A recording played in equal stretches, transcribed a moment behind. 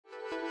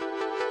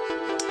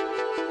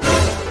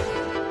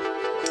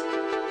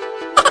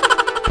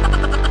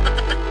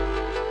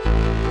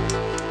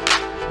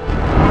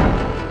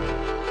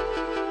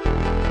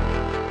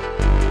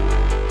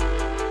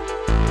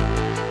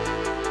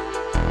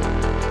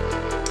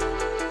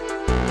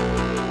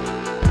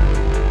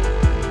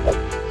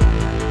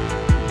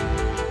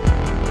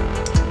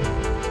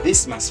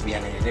This must be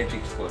an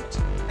electric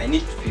fault. I need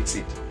to fix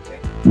it.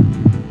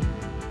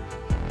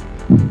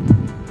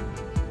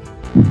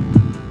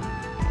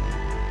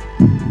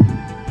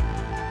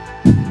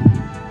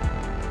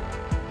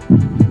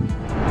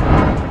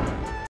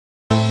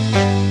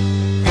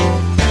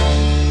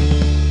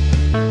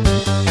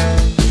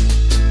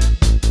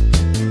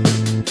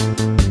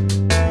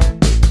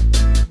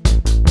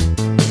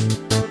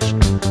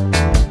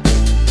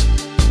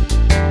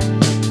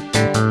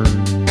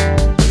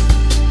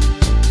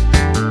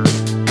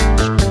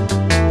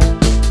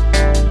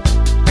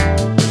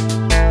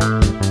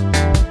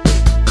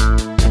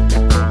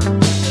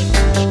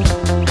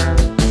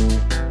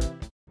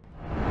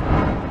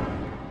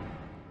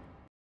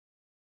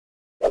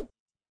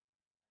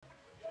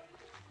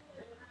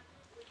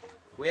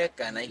 Where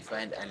can I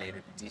find an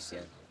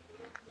electrician?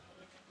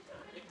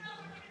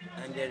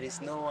 And there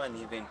is no one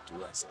even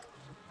to ask.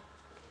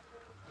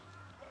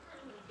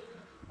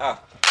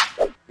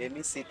 Let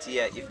me sit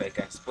here if I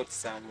can spot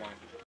someone.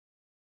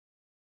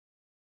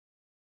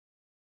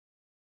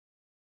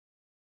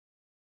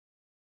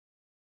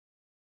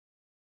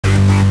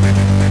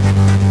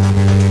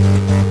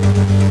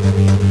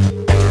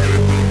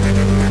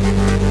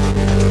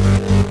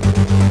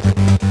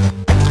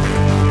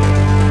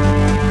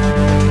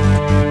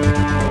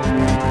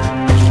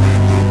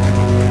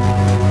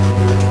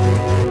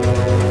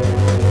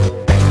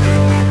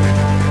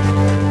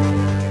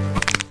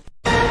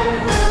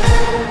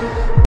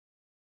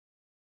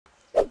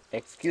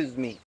 Excuse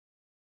me.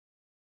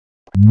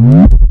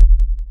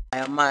 I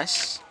am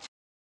Ash,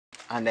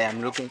 and I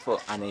am looking for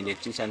an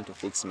electrician to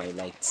fix my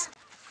lights.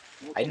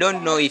 I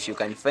don't know if you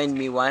can find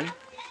me one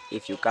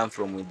if you come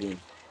from within.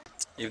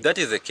 If that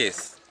is the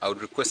case, I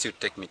would request you to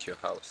take me to your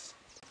house.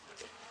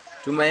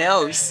 To my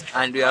house,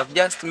 and we have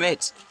just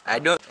met.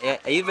 I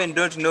even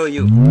don't know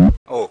you.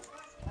 Oh,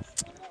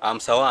 I'm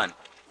Sawan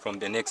from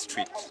the next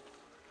street.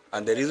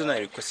 And the reason I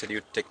requested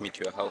you to take me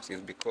to your house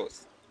is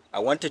because I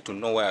wanted to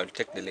know where I'll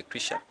take the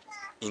electrician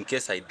in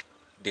case I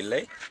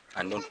delay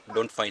and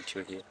don't find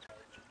you here.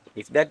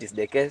 If that is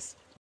the case,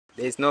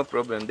 there is no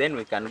problem, then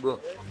we can go.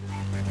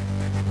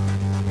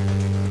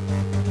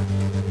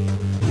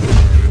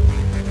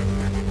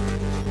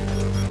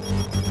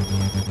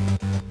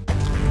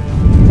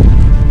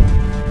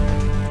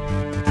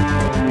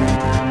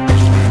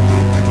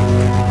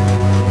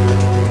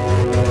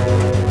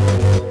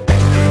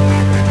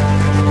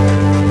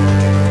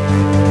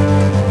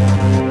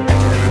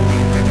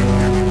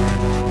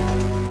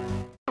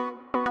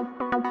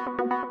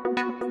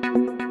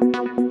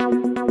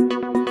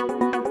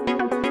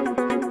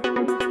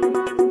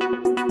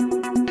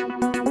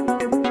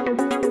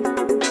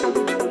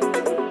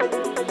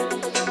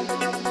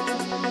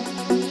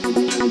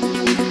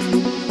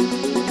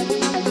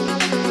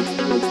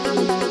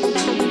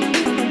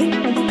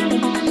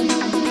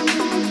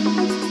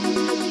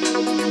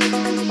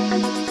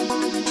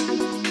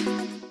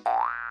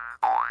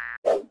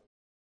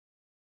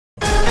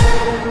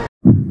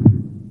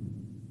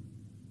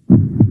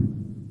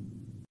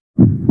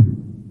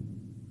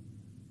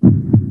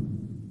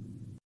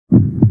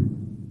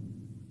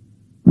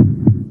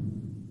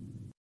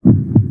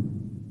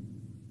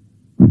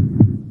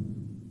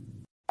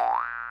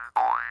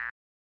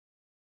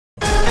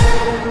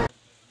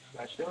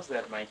 But those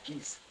are my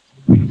keys.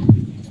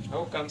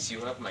 How comes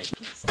you have my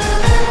keys?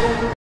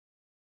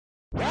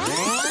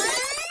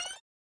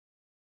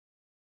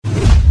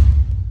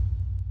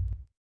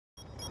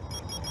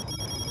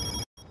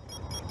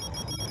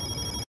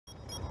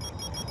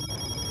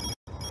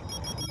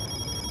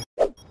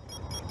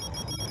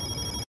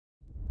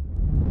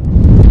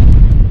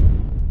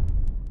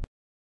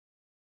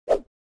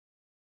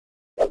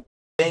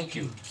 Thank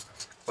you.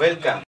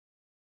 Welcome.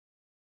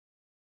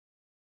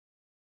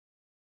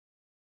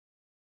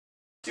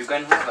 You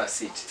can have a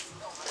seat.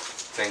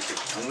 Thank you.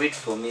 And wait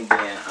for me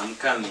there. I'm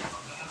coming.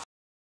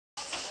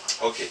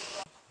 Okay.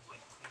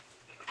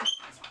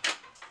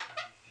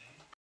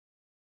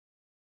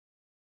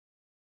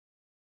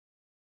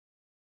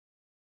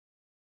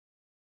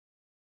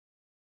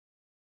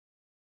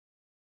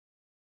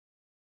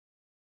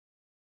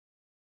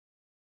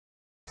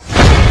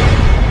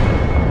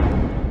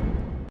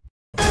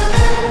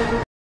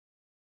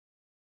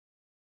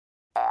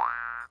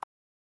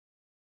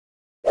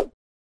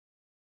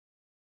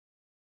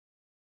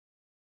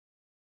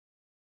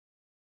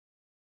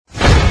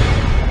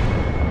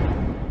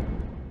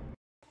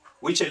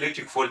 Which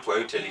electric fault were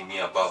you telling me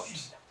about?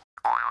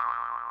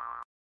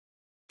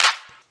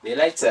 The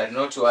lights are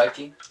not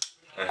working.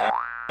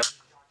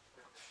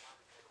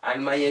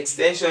 And my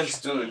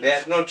extensions too, they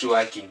are not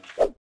working.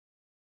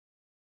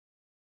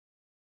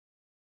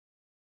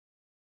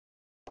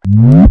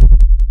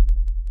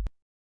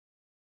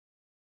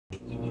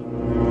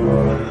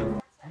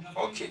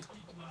 Okay.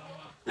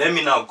 Let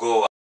me now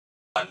go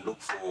and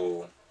look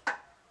for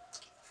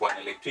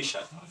an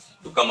electrician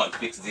to come and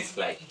fix this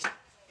light.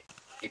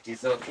 It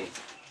is okay.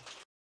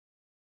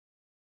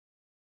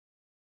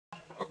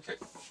 Okay.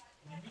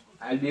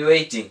 I'll be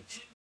waiting.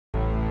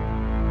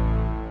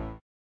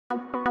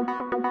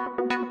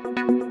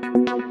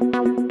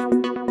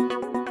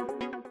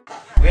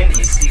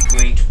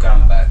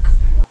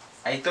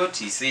 I thought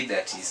he said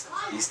that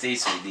he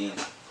stays within.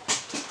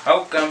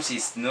 How comes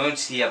he's not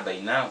here by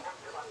now?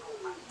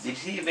 Did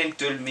he even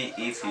tell me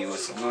if he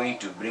was going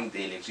to bring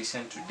the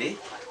electrician today?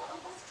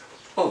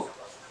 Oh,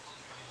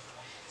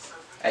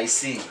 I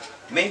see.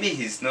 Maybe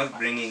he's not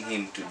bringing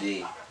him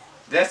today.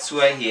 That's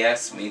why he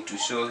asked me to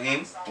show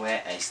him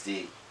where I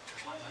stay.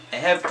 I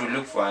have to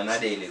look for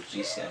another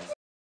electrician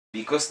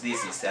because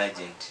this is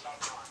urgent.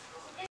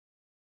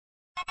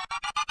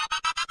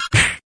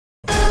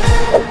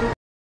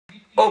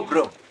 Oh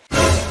bro,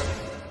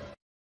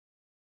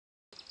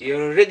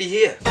 you're already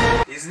here.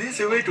 Is this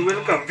a way to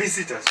welcome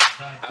visitors?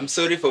 I'm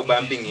sorry for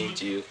bumping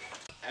into you.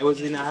 I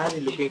was in a hurry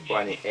looking for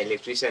an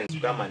electrician to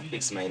come and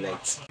fix my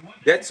lights.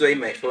 That's why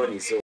my phone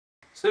is off.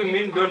 So you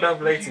mean you don't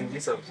have lights in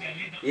this house?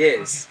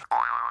 Yes.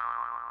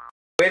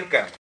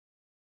 Welcome.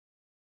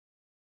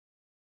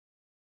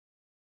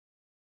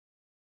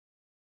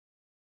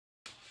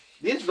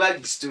 This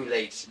bag is too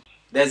light.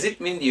 Does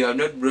it mean you have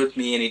not brought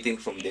me anything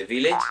from the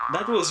village?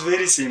 That was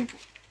very simple.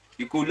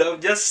 You could have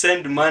just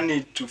sent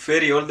money to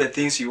ferry all the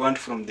things you want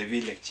from the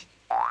village.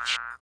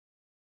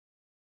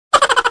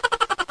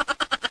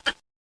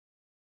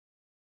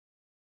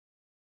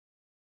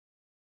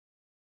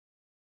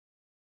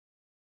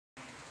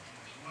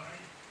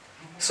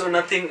 So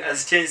nothing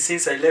has changed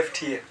since I left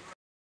here.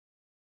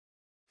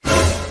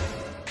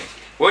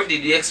 What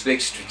did you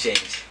expect to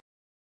change?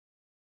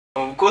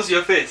 Of course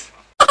your face.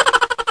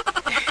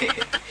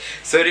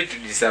 Sorry to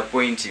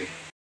disappoint you.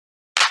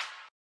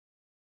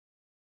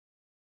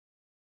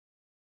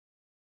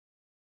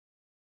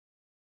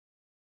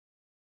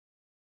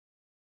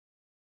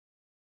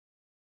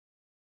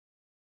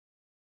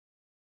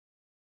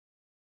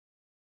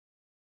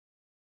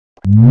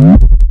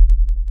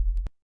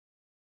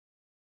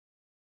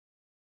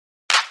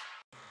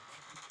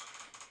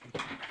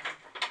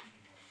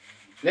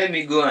 Let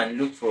me go and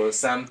look for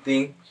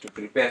something to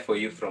prepare for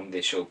you from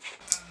the shop.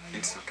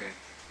 It's okay.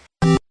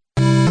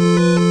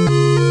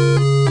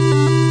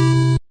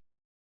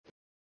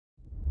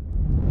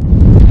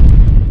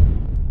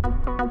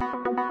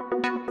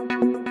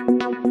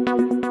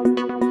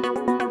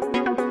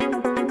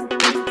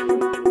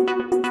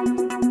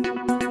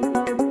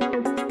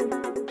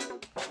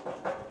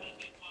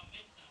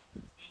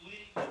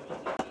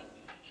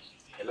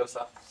 Hello,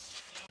 sir.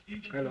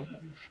 Hello.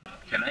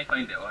 Can I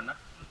find the owner?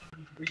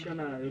 Which one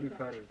are you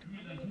referring to?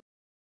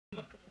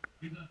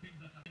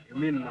 You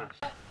mean Mash?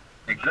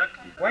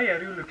 Exactly. Why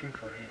are you looking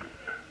for him?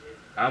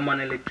 I'm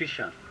an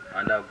electrician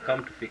and I've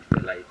come to fix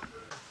the lights.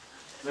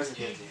 Let's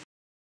get it.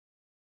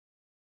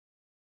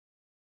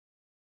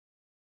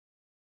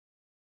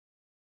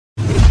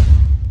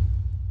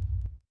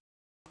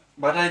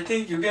 But I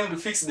think you came to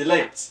fix the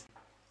lights.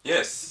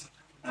 Yes.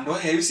 And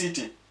why are you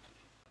sitting?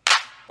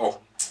 Oh,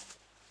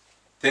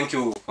 thank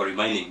you for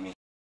reminding me.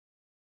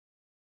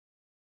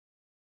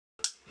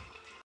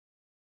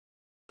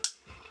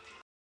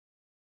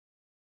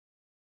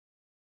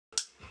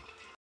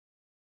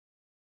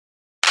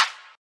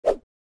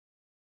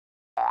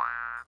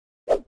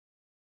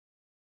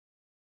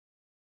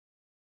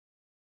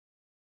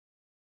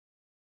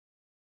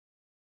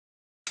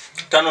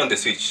 Turn on the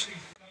switch.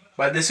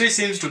 But the switch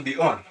seems to be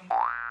on.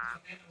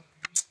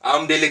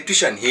 I'm the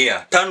electrician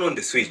here. Turn on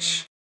the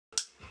switch.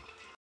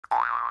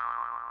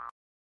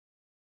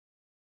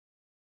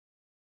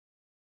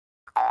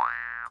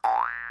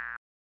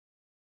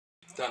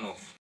 Turn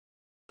off.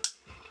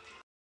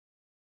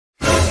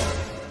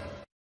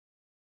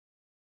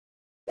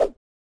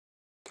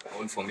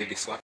 On for me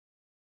this one.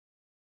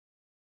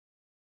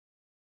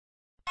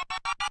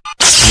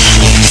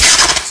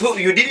 So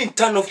you didn't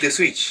turn off the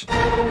switch?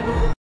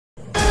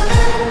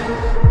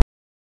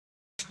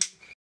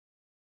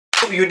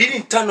 You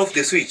didn't turn off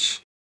the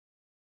switch?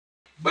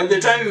 By the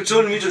time you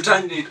told me to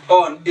turn it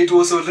on, it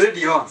was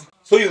already on.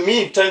 So you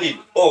mean you turned it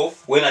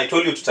off when I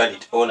told you to turn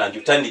it on, and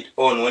you turned it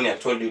on when I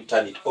told you to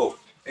turn it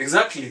off?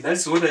 Exactly,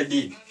 that's what I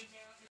did.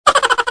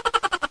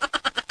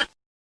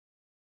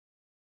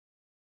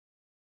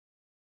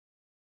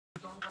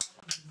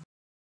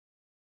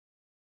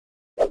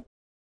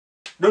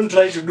 Don't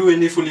try to do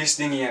any foolish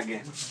thing here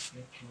again.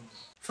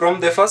 From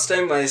the first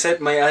time I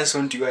set my eyes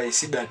on you, I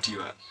see that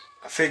you are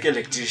a fake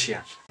electrician.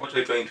 What are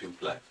you trying to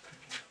imply?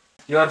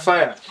 You are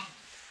fired.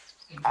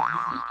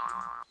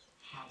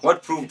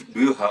 What proof do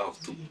you have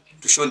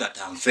to show that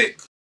I'm fake?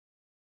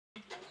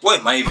 Why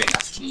am I even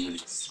asking you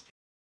this?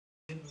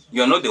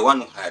 You are not the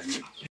one who hired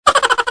me.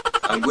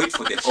 I'll wait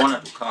for the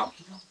owner to come.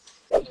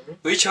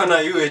 Which one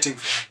are you waiting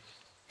for?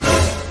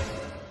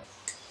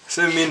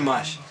 So you mean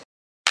Mash?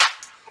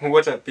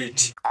 What a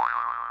pity.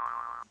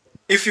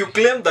 If you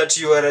claim that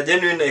you are a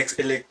genuine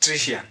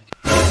electrician,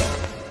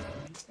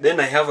 then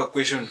I have a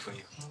question for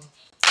you.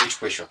 Which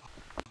question?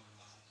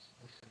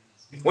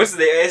 What's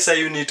the SI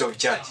unit of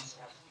charge?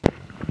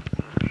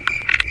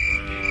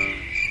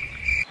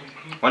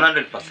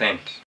 100%.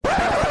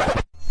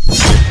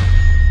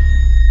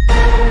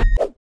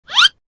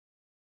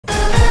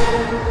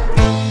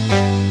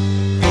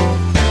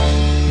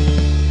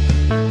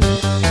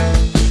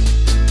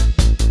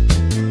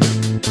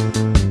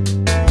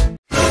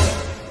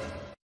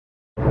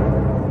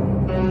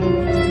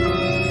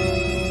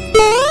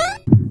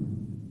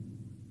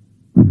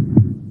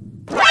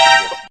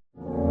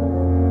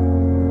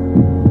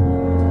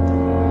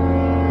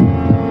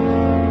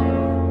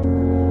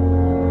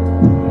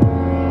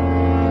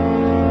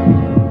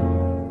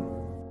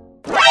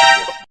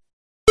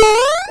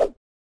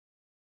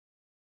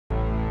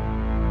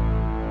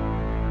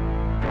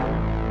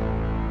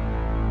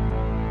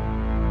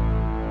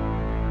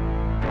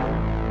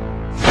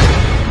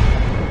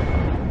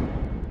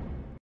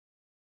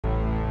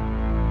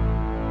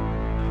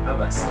 Have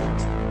a seat.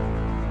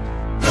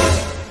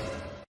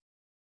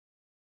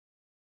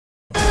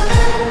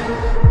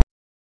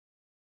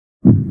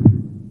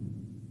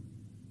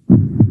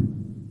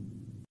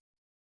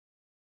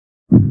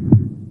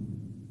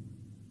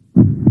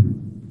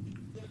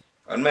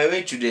 On my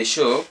way to the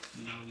shop,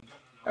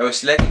 I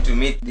was lucky to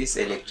meet this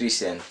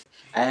electrician.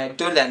 I had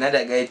told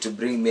another guy to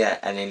bring me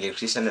an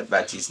electrician,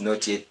 but he's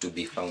not yet to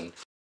be found.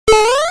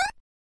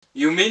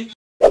 You mean?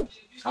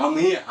 I'm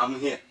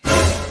here.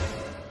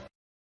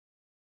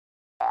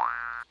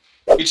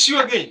 It's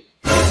you again.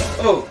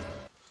 Oh,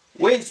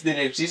 where's the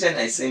electrician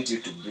I sent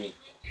you to bring?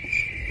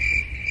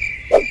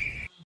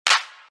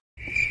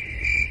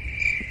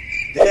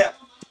 There.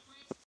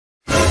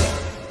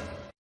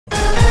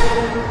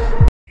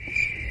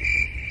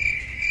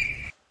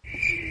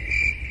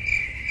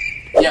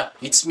 Yeah,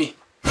 it's me.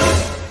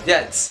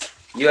 Jats,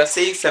 you were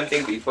saying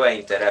something before I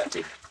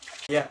interrupted.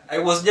 Yeah, I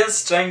was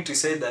just trying to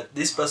say that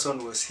this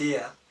person was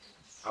here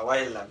a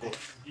while ago.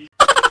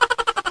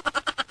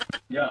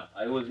 Yeah,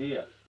 I was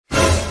here.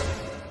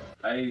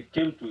 I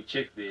came to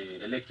check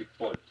the electric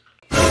fault.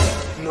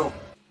 No.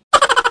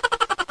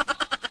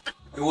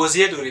 He was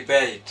here to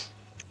repair it.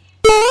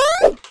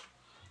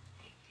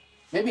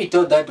 Maybe he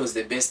thought that was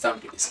the best time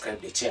to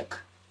describe the check.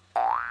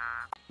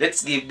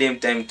 Let's give them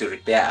time to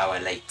repair our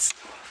lights.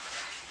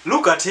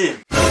 Look at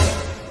him.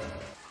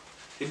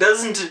 He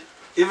doesn't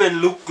even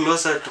look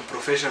closer to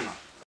professional.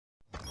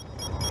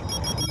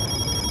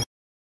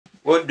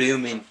 What do you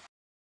mean?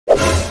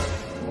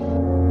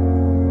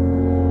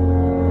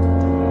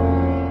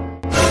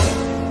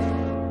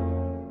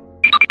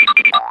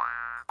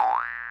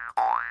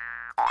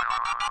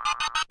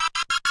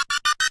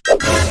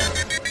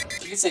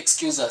 Please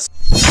excuse us.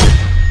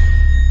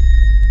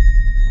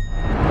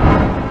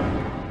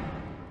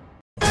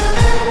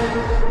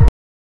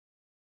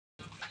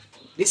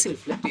 This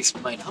reflector is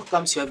mine. How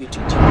comes you have it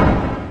with you?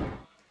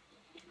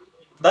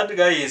 That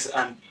guy is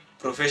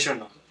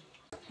unprofessional.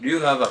 Do you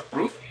have a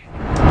proof?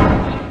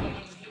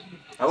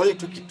 I only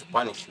took it to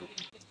punish you.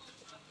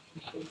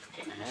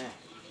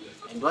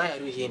 And why are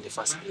you here in the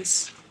first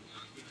place?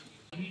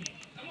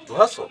 To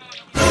hustle.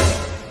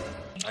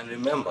 And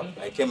remember,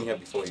 I came here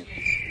before you.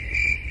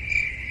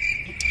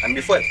 And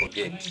before I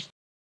forget,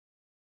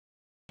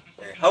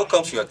 how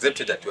comes you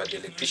accepted that you are the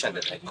electrician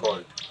that I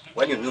called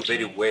when you knew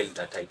very well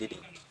that I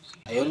didn't?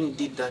 I only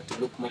did that to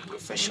look more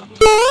professional.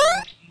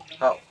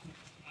 How?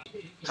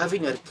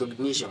 Having a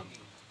recognition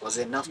was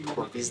enough to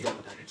convince them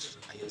that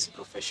I was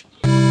professional.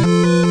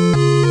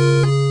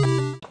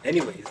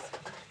 Anyways,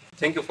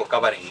 thank you for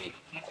covering me.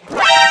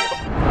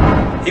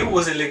 He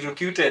was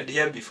electrocuted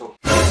here before.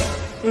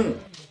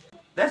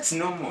 That's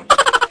normal.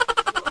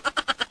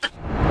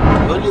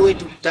 The only way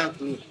to thank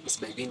me is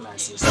by being my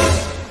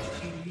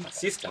assistant.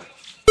 Assistant?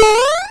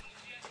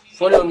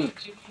 Follow me.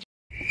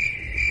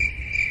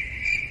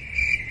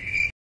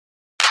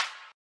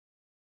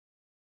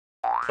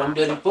 From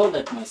the report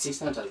that my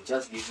assistant has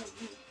just given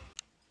me,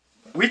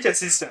 Which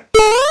assistant?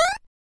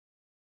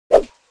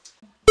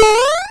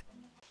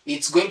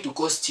 it's going to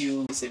cost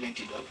you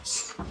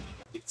 $70.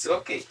 It's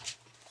okay.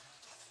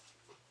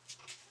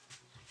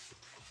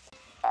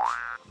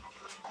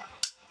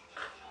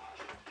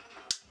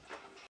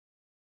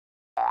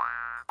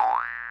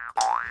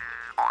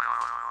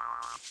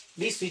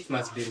 This switch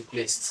must be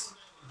replaced.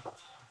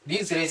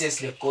 This raises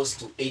the cost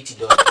to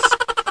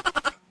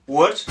 $80.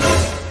 What?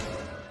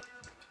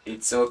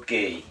 It's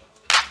okay.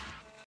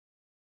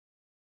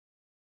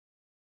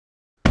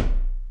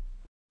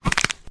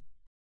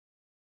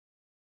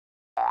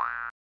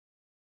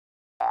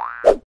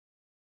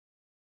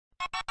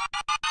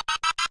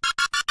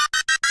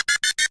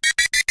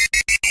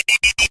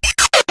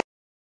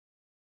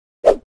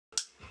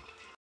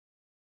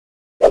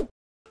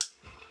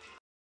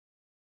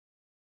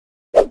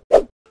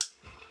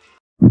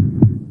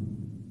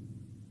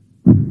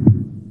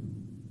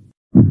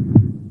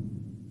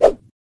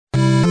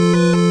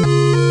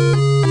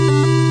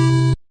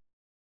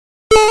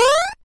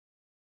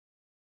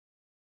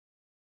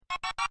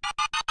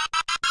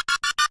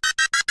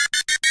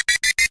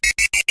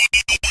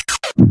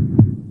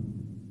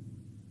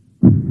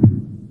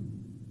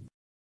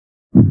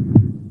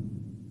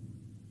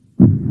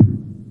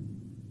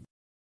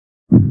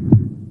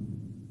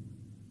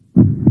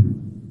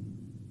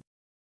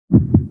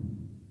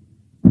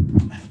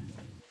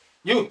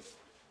 You!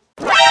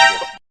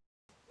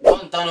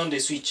 Don't turn on the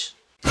switch.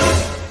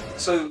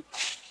 So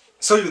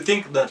you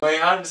think that my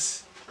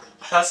hands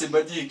has a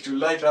magic to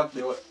light up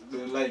the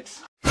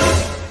lights?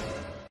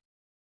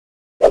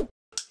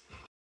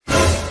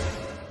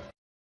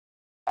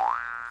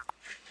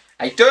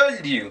 I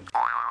told you.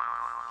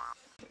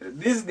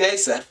 These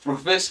guys are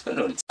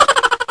professionals.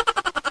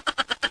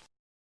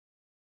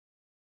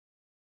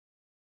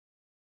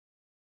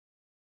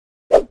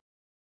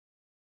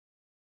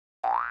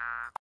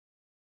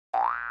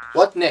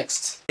 What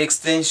next?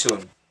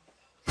 Extension.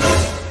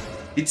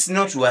 It's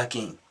not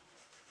working.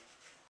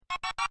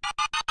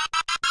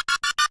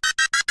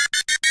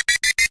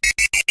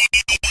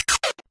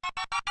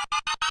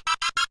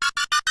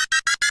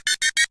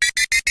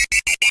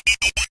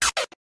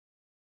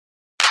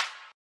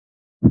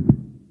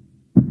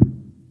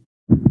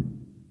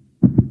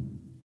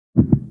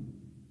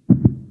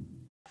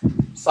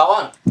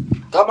 Sawan,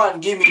 come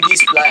and give me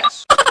these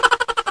pliers.